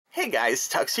Hey guys,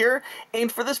 Tuxx here,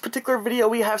 and for this particular video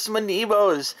we have some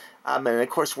Amiibos. And of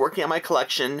course working on my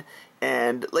collection,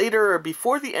 and later,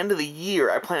 before the end of the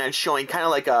year, I plan on showing kind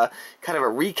of a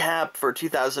recap for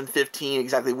 2015,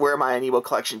 exactly where my Amiibo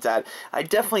collection's at. I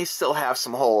definitely still have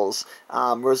some holes.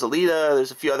 Rosalita,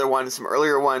 there's a few other ones, some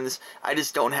earlier ones, I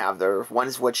just don't have. They're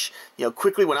ones which,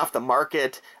 quickly went off the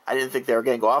market. I didn't think they were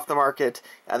going to go off the market,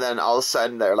 and then all of a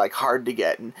sudden they're like hard to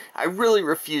get, and I really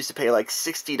refuse to pay like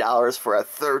 $60 for a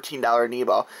 $13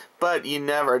 Amiibo, but you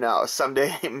never know.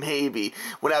 Someday, maybe.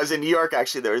 When I was in New York,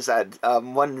 actually, there was that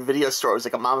one video store. It was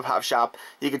like a mom and pop shop.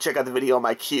 You can check out the video on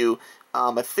my queue.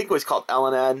 I think it was called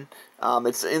L&N.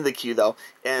 It's in the queue though,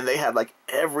 and they had like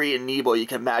every Amiibo you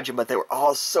can imagine, but they were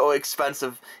all so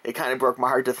expensive. It kind of broke my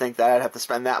heart to think that I'd have to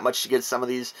spend that much to get some of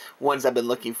these ones I've been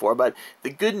looking for. But the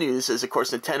good news is, of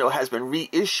course, Nintendo has been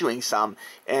reissuing some,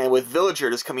 and with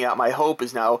Villager just coming out, my hope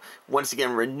is now once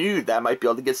again renewed that I might be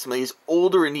able to get some of these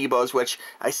older Amiibos, which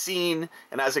I seen,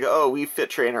 and I was like, oh, Wii Fit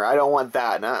Trainer, I don't want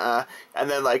that, and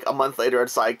then like a month later,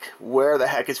 it's like, where the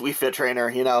heck is Wii Fit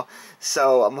Trainer,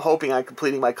 So I'm hoping I'm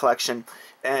completing my collection.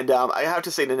 And I have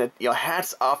to say,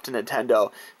 hats off to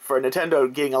Nintendo for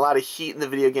Nintendo getting a lot of heat in the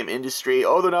video game industry.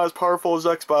 Oh, they're not as powerful as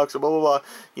Xbox, blah, blah,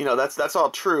 blah. That's all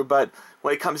true, but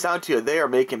when it comes down to it, they are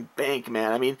making bank,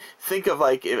 man. I mean, think of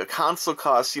like if a console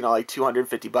costs, like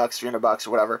 $250, $300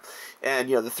 or whatever, and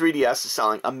the 3DS is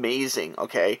selling amazing,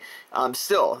 okay?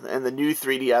 Still, and the new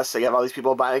 3DS, they have all these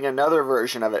people buying another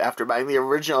version of it after buying the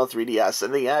original 3DS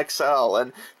and the XL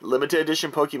and limited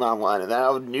edition Pokemon one, and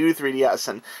now new 3DS,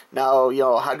 and now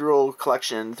Hyrule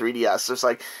Collection 3DS. So it's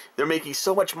like they're making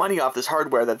so much money off this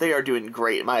hardware that they are doing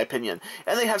great, in my opinion,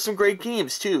 and they have some great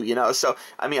games too. So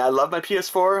I mean, I love my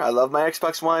PS4, I love my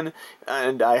Xbox One,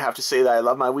 and I have to say that I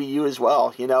love my Wii U as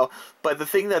well. But the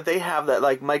thing that they have that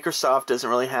like Microsoft doesn't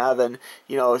really have, and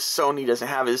Sony doesn't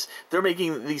have, is they're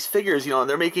making these figures, and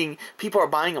they're making, people are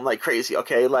buying them like crazy,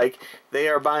 okay? Like they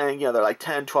are buying, they're like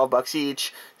 10, 12 bucks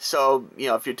each. So,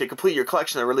 if you're to complete your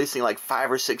collection, they're releasing like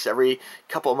 5 or 6 every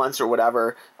couple of months or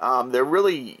whatever. They're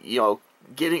really,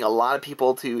 getting a lot of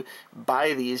people to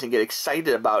buy these and get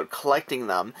excited about collecting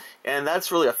them, and that's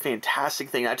really a fantastic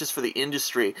thing, not just for the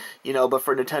industry, but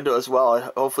for Nintendo as well.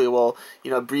 Hopefully it will,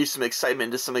 breathe some excitement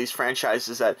into some of these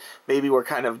franchises that maybe we're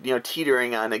kind of,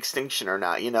 teetering on extinction or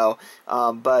not,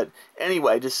 but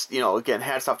anyway, just, again,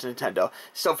 hats off to Nintendo.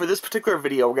 So for this particular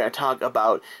video, we're going to talk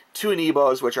about 2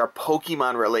 Amiibos which are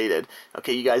Pokemon related.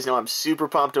 Okay, you guys know I'm super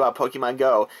pumped about Pokemon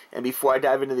Go, and before I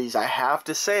dive into these, I have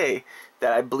to say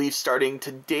that I believe starting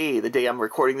today, the day I'm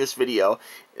recording this video,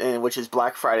 which is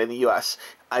Black Friday in the US,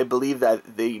 I believe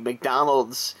that the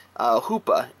McDonald's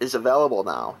Hoopa is available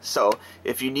now. So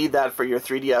if you need that for your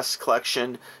 3DS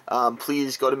collection,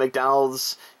 please go to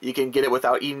McDonald's. You can get it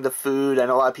without eating the food. I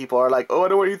know a lot of people are like, oh, I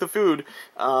don't want to eat the food.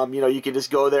 You can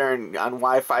just go there and on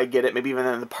Wi-Fi get it, maybe even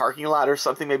in the parking lot or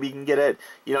something, maybe you can get it.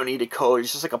 You don't need a code.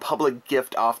 It's just like a public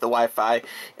gift off the Wi-Fi,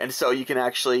 and so you can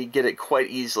actually get it quite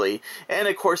easily. And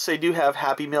of course they do have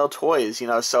Happy Meal toys,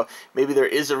 so maybe there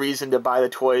is a reason to buy the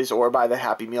toys or buy the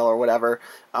Happy Meal or whatever.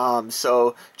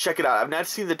 So check it out. I've not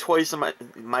seen the toys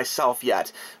myself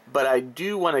yet, but I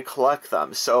do want to collect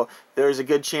them. So there's a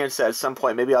good chance that at some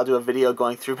point maybe I'll do a video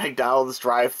going through McDonald's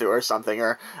drive-thru or something,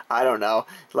 or I don't know.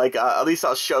 Like at least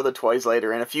I'll show the toys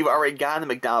later. And if you've already gotten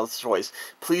the McDonald's toys,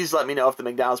 please let me know if the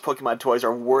McDonald's Pokemon toys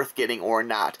are worth getting or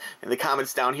not. In the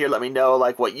comments down here, let me know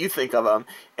like what you think of them,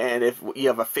 and if you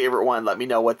have a favorite one, let me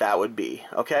know what that would be.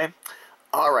 Okay?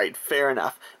 Alright, fair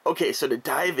enough. Okay, so to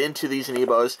dive into these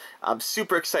Amiibos, I'm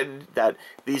super excited that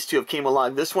these 2 have came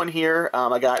along. This one here,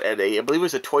 I got at I believe it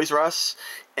was a Toys R Us,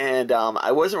 and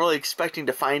I wasn't really expecting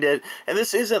to find it. And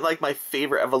this isn't like my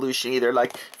favorite evolution either.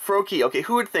 Like, Froakie, okay,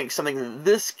 who would think something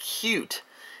this cute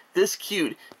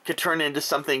could turn into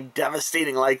something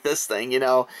devastating like this thing,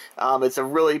 It's a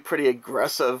really pretty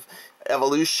aggressive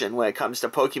evolution when it comes to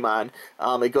Pokemon.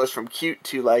 It goes from cute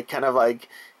to like kind of like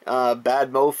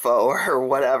bad mofo or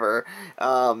whatever.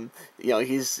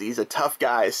 He's a tough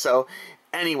guy. So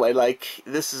anyway, like,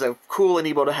 this is a cool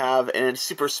Amiibo to have, and in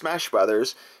Super Smash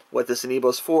Brothers, what this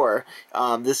Amiibo's for,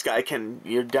 this guy can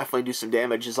definitely do some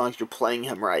damage as long as you're playing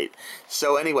him right.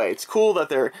 So anyway, it's cool that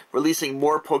they're releasing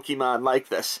more Pokemon like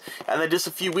this. And then just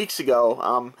a few weeks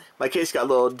ago, my case got a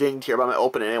little dinged here, but I'm going to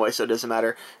open it anyway, so it doesn't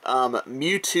matter.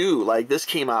 Mewtwo, like, this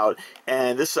came out,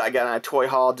 and this I got on a toy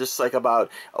haul just like about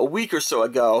a week or so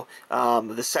ago,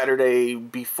 the Saturday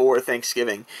before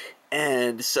Thanksgiving.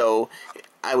 And so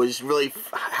I was really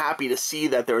happy to see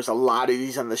that there was a lot of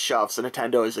these on the shelf. So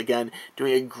Nintendo is, again,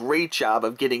 doing a great job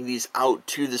of getting these out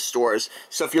to the stores.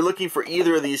 So if you're looking for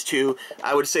either of these two,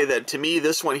 I would say that, to me,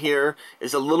 this one here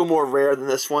is a little more rare than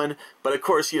this one. But, of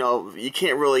course, you know, you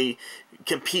can't really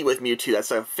compete with Mewtwo. That's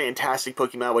a fantastic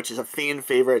Pokemon, which is a fan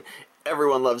favorite.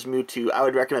 Everyone loves Mewtwo. I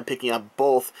would recommend picking up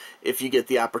both if you get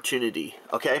the opportunity.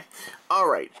 Okay?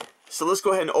 Alright. So let's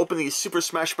go ahead and open these Super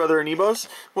Smash Bros. Amiibos.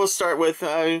 We'll start with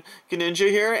Greninja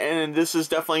here, and this is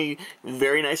definitely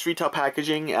very nice retail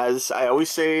packaging, as I always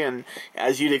say, and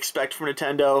as you'd expect from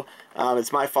Nintendo.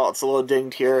 It's my fault, it's a little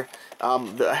dinged here.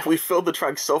 We filled the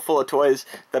trunk so full of toys,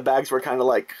 the bags were kind of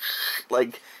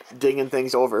like dinging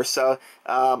things over, so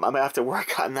I'm going to have to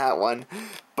work on that one.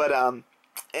 But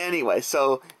anyway,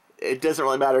 so it doesn't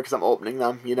really matter because I'm opening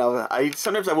them. You know,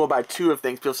 sometimes I will buy two of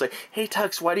things. People say, "Hey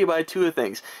Tuxx, why do you buy two of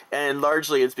things?" And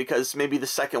largely it's because maybe the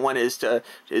second one is to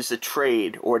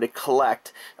trade or to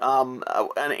collect. And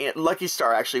Lucky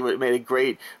Star actually made a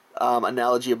great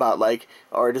analogy about, like,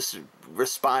 or just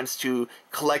response to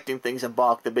collecting things in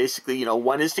bulk, that basically, you know,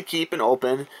 one is to keep and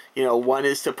open, you know, one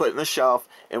is to put in the shelf,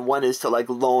 and one is to, like,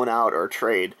 loan out or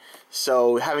trade.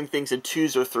 So having things in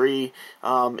twos or three,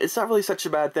 it's not really such a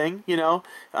bad thing, you know.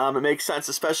 It makes sense,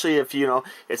 especially if, you know,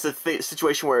 it's a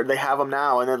situation where they have them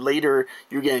now and then later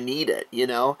you're going to need it, you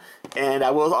know. And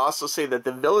I will also say that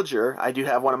the Villager, I do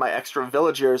have one of my extra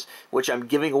Villagers, which I'm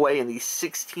giving away in the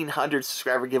 1600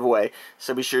 subscriber giveaway.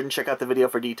 So be sure to check out the video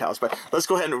for details. But let's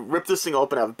go ahead and rip this thing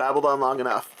open. I've babbled on long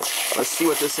enough. Let's see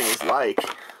what this thing is like.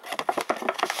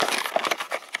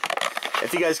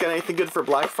 If you guys got anything good for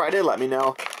Black Friday, let me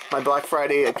know. My Black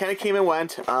Friday, it kind of came and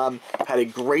went. Had a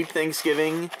great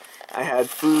Thanksgiving. I had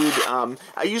food.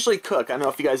 I usually cook. I don't know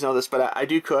if you guys know this, but I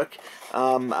do cook.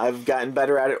 I've gotten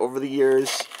better at it over the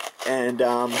years. And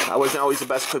I wasn't always the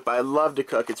best cook, but I love to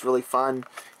cook. It's really fun.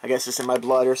 I guess it's in my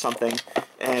blood or something.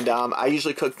 And I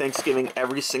usually cook Thanksgiving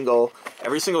every single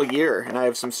year, and I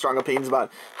have some strong opinions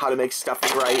about how to make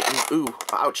stuffing right, and ooh,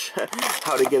 ouch,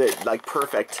 how to get it, like,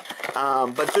 perfect.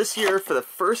 But this year, for the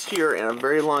first year in a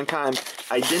very long time,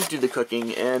 I didn't do the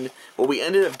cooking, and what we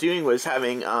ended up doing was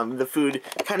having the food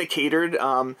kind of catered.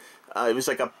 It was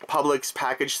like a Publix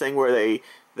package thing where they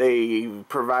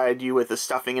provide you with the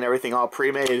stuffing and everything all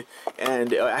pre-made,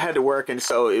 and I had to work, and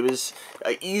so it was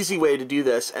an easy way to do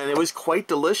this, and it was quite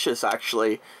delicious,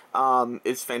 actually.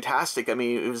 It's fantastic. I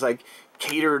mean, it was like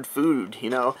catered food,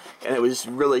 you know, and it was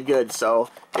really good.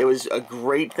 So it was a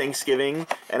great Thanksgiving,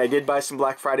 and I did buy some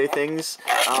Black Friday things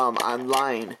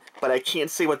online, but I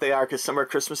can't say what they are because some are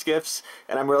Christmas gifts,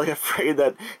 and I'm really afraid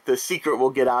that the secret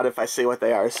will get out if I say what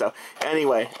they are. So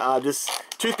anyway, just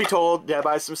truth be told, did I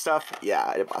buy some stuff? Yeah,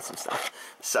 I did buy some stuff.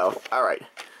 So, alright,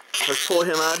 let's pull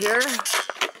him out here.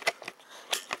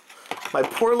 My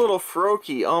poor little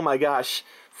Froakie, oh my gosh,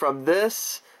 from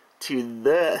this to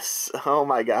this, oh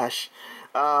my gosh.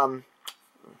 Alright,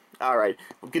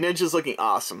 Greninja's looking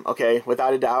awesome, okay,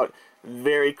 without a doubt.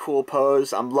 Very cool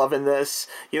pose. I'm loving this.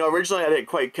 You know, originally I didn't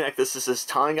quite connect this as his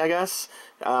tongue, I guess.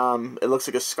 It looks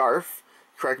like a scarf.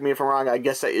 Correct me if I'm wrong. I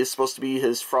guess that is supposed to be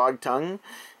his frog tongue.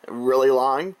 Really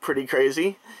long. Pretty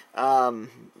crazy. Love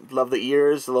the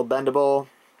ears. A little bendable.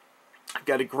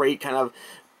 Got a great kind of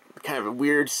a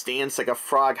weird stance, like a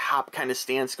frog hop kind of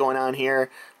stance going on here.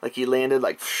 Like he landed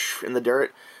like in the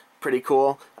dirt. Pretty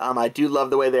cool. I do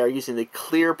love the way they are using the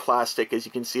clear plastic, as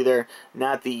you can see there,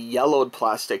 not the yellowed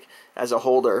plastic as a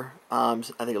holder. I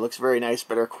think it looks very nice,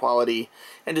 better quality,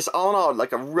 and just all in all,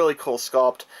 like a really cool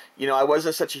sculpt. You know, I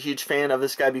wasn't such a huge fan of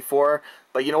this guy before,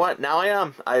 but you know what? Now I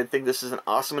am. I think this is an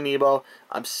awesome Amiibo.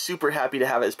 I'm super happy to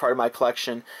have it as part of my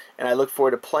collection, and I look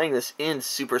forward to playing this in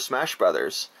Super Smash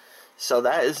Bros. So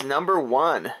that is number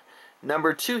one.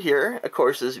 Number two here, of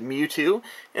course, is Mewtwo,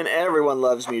 and everyone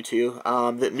loves Mewtwo.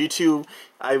 That Mewtwo,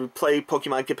 I play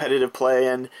Pokemon competitive play,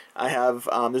 and I have,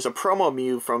 there's a promo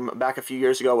Mew from back a few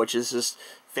years ago, which is just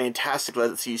fantastic.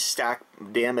 Lets you stack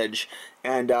damage,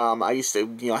 and I used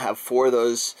to, you know, have 4 of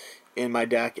those in my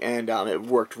deck, and it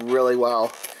worked really well.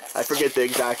 I forget the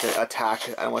exact attack.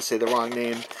 I don't want to say the wrong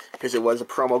name, because it was a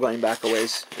promo going back a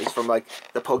ways. It's from, like,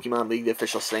 the Pokemon League, the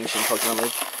official sanctioned Pokemon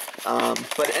League.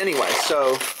 But anyway,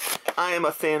 so I am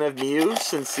a fan of Mew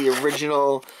since the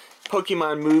original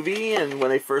Pokemon movie and when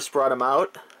they first brought him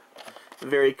out.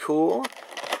 Very cool.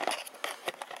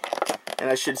 And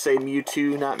I should say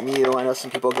Mewtwo, not Mew. I know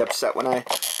some people get upset when I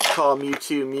call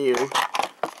Mewtwo Mew.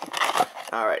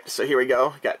 Alright, so here we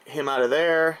go. Got him out of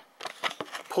there.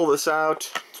 Pull this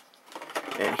out.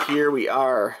 And here we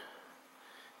are.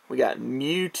 We got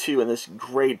Mewtwo in this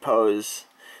great pose.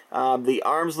 The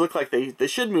arms look like they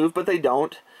should move, but they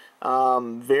don't.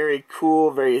 Very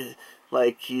cool, very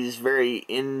like he's very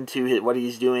into what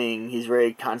he's doing. He's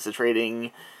very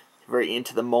concentrating, very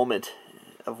into the moment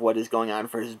of what is going on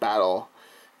for his battle.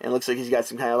 And it looks like he's got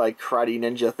some kind of like karate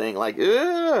ninja thing, like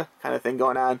kind of thing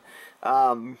going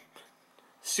on.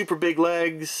 Super big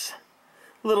legs,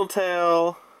 little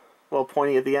tail, well,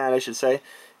 pointy at the end, I should say.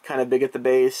 Kind of big at the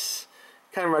base.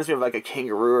 Kind of reminds me of like a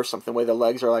kangaroo or something, where the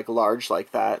legs are like large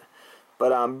like that.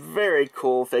 But very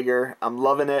cool figure. I'm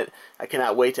loving it. I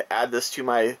cannot wait to add this to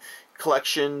my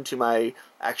collection, to my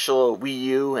actual Wii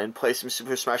U, and play some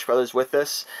Super Smash Brothers with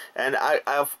this. And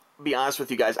I'll be honest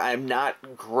with you guys, I am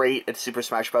not great at Super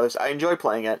Smash Brothers. I enjoy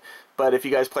playing it, but if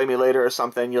you guys play me later or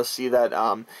something, you'll see that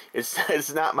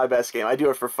it's not my best game. I do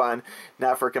it for fun,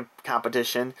 not for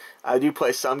competition. I do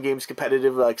play some games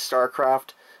competitive, like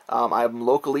StarCraft. I'm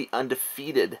locally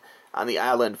undefeated on the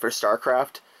island for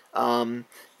StarCraft.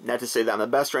 Not to say that I'm the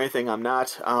best or anything, I'm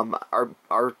not.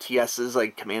 Our TSs,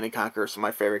 like Command & Conquer, are some of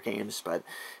my favorite games, but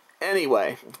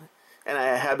anyway. And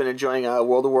I have been enjoying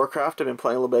World of Warcraft. I've been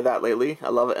playing a little bit of that lately. I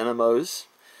love MMOs.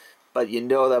 But you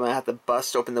know that I'm going to have to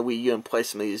bust open the Wii U and play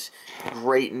some of these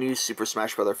great new Super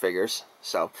Smash Bros. Figures.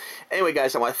 So, anyway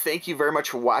guys, I want to thank you very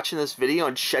much for watching this video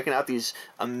and checking out these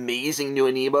amazing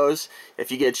new Amiibos.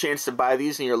 If you get a chance to buy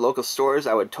these in your local stores,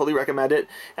 I would totally recommend it.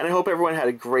 And I hope everyone had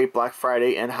a great Black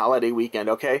Friday and holiday weekend,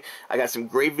 okay? I got some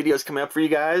great videos coming up for you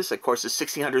guys. Of course, the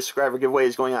 1600 subscriber giveaway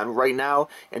is going on right now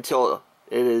until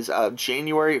it is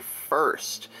January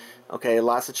 1st. Okay,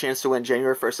 lots of chance to win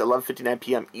January 1st at 11:59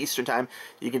 p.m. Eastern Time.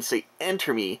 You can say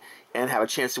enter me and have a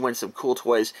chance to win some cool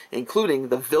toys, including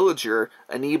the Villager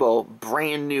Amiibo,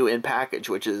 brand new in package,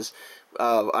 which is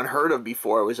unheard of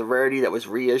before. It was a rarity that was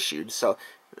reissued, so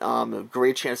a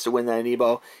great chance to win that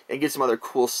Amiibo and get some other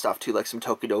cool stuff too, like some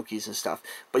Tokidokis and stuff.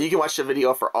 But you can watch the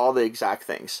video for all the exact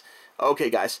things.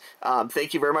 Okay, guys,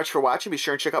 thank you very much for watching. Be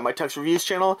sure and check out my Tuxx Reviews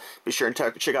channel. Be sure and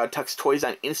check out Tuxx Toys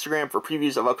on Instagram for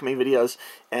previews of upcoming videos.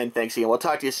 And thanks again. We'll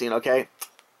talk to you soon, okay?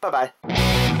 Bye-bye.